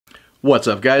What's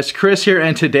up guys, Chris here,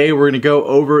 and today we're going to go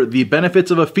over the benefits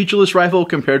of a featureless rifle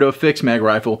compared to a fixed mag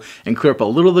rifle and clear up a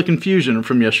little of the confusion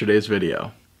from yesterday's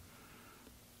video.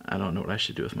 I don't know what I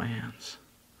should do with my hands.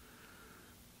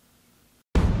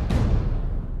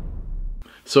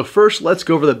 So first, let's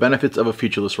go over the benefits of a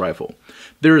featureless rifle.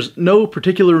 There's no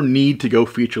particular need to go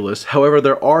featureless, however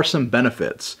there are some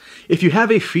benefits. If you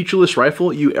have a featureless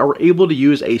rifle, you are able to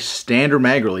use a standard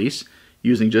mag release,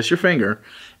 using just your finger,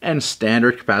 and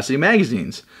standard capacity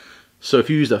magazines. So if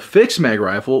you use a fixed mag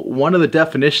rifle, one of the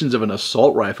definitions of an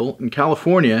assault rifle in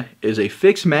California is a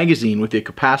fixed magazine with the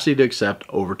capacity to accept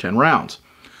over 10 rounds.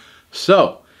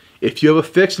 So if you have a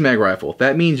fixed mag rifle,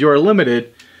 that means you are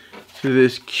limited to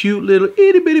this cute little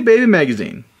itty bitty baby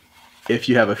magazine. If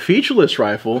you have a featureless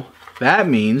rifle, that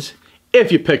means,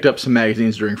 if you picked up some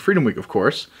magazines during Freedom Week of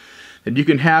course, that you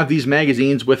can have these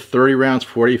magazines with 30 rounds,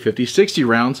 40, 50, 60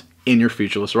 rounds in your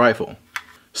featureless rifle.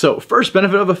 So first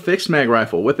benefit of a fixed mag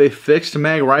rifle. With a fixed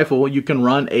mag rifle, you can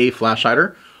run a flash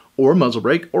hider or muzzle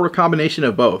brake or a combination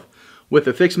of both. With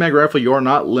a fixed mag rifle, you are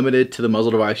not limited to the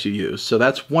muzzle device you use. So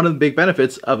that's one of the big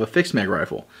benefits of a fixed mag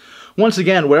rifle. Once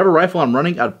again, whatever rifle I'm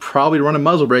running, I'd probably run a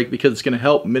muzzle brake because it's going to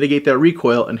help mitigate that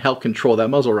recoil and help control that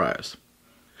muzzle rise.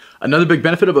 Another big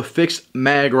benefit of a fixed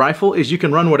mag rifle is you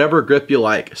can run whatever grip you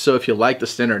like. So if you like the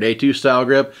standard A2 style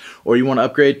grip, or you want to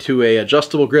upgrade to a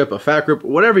adjustable grip, a fat grip,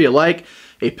 whatever you like,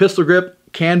 a pistol grip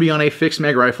can be on a fixed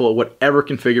mag rifle, whatever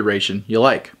configuration you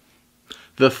like.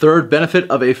 The third benefit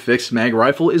of a fixed mag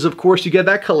rifle is, of course, you get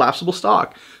that collapsible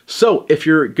stock. So if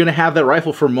you're going to have that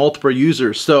rifle for multiple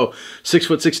users, so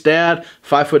 6'6" dad,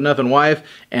 5'0" wife,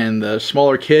 and the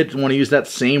smaller kid want to use that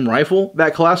same rifle,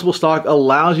 that collapsible stock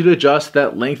allows you to adjust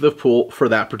that length of pull for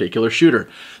that particular shooter.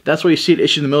 That's why you see it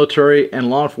issued in the military and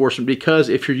law enforcement, because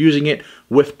if you're using it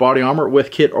with body armor,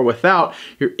 with kit, or without,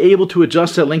 you're able to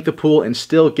adjust that length of pull and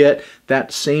still get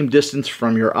that same distance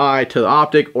from your eye to the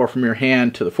optic or from your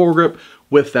hand to the foregrip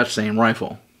with that same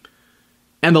rifle.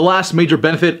 And the last major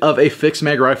benefit of a fixed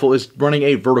mag rifle is running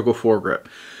a vertical foregrip.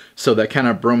 So that kind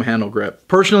of broom handle grip.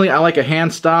 Personally, I like a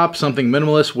hand stop, something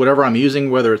minimalist, whatever I'm using,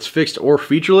 whether it's fixed or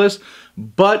featureless.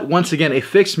 But once again, a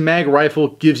fixed mag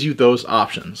rifle gives you those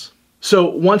options. So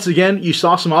once again, you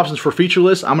saw some options for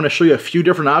featureless. I'm going to show you a few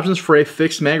different options for a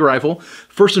fixed mag rifle.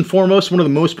 First and foremost, one of the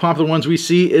most popular ones we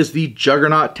see is the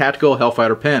Juggernaut Tactical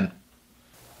Hellfighter Pen.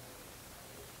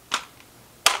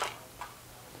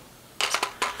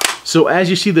 So as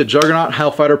you see the Juggernaut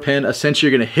Hellfighter Pen,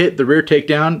 essentially you're going to hit the rear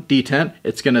takedown detent.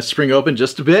 It's going to spring open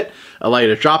just a bit, allow you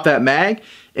to drop that mag,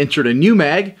 insert a new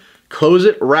mag, close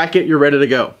it, rack it, you're ready to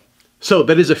go. So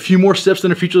that is a few more steps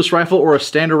than a featureless rifle or a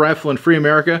standard rifle in Free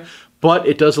America, but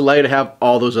it does allow you to have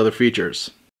all those other features.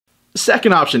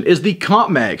 Second option is the comp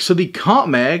mag. So the comp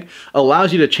mag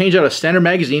allows you to change out a standard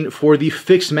magazine for the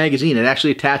fixed magazine. It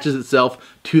actually attaches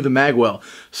itself to the mag well.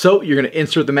 So you're going to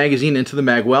insert the magazine into the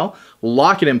mag well,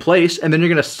 lock it in place, and then you're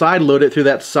going to side load it through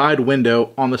that side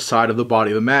window on the side of the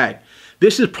body of the mag.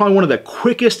 This is probably one of the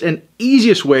quickest and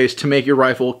easiest ways to make your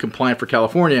rifle compliant for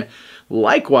California.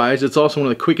 Likewise, it's also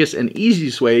one of the quickest and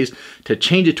easiest ways to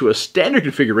change it to a standard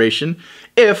configuration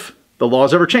if the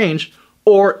laws ever change,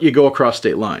 or you go across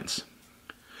state lines.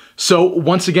 So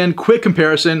once again, quick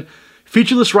comparison.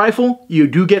 Featureless rifle, you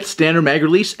do get standard mag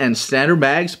release and standard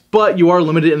mags, but you are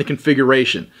limited in the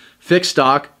configuration. Fixed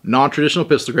stock, non-traditional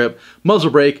pistol grip,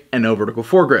 muzzle brake, and no vertical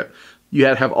foregrip. You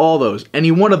have all those. Any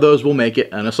one of those will make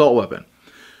it an assault weapon.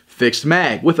 Fixed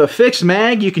mag. With a fixed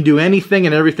mag, you can do anything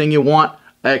and everything you want,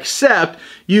 except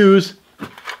use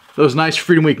those nice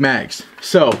Freedom Week mags.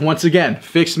 So once again,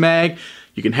 fixed mag,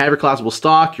 you can have your collapsible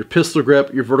stock, your pistol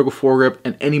grip, your vertical foregrip,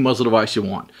 and any muzzle device you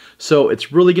want. So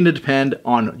it's really going to depend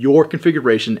on your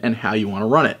configuration and how you want to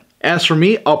run it. As for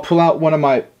me, I'll pull out one of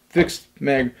my fixed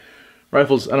mag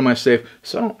rifles out of my safe.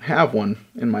 So I don't have one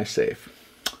in my safe.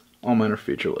 All mine are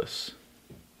featureless.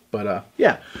 But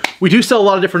yeah, we do sell a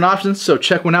lot of different options, so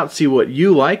check one out, see what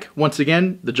you like. Once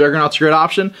again, the Juggernaut's a great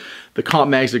option. The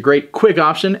comp mag's a great quick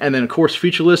option. And then of course,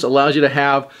 featureless allows you to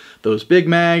have those big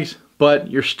mags,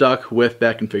 but you're stuck with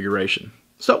that configuration.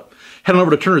 So head on over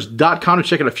to turners.com to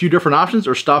check out a few different options,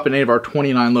 or stop in any of our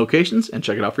 29 locations and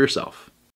check it out for yourself.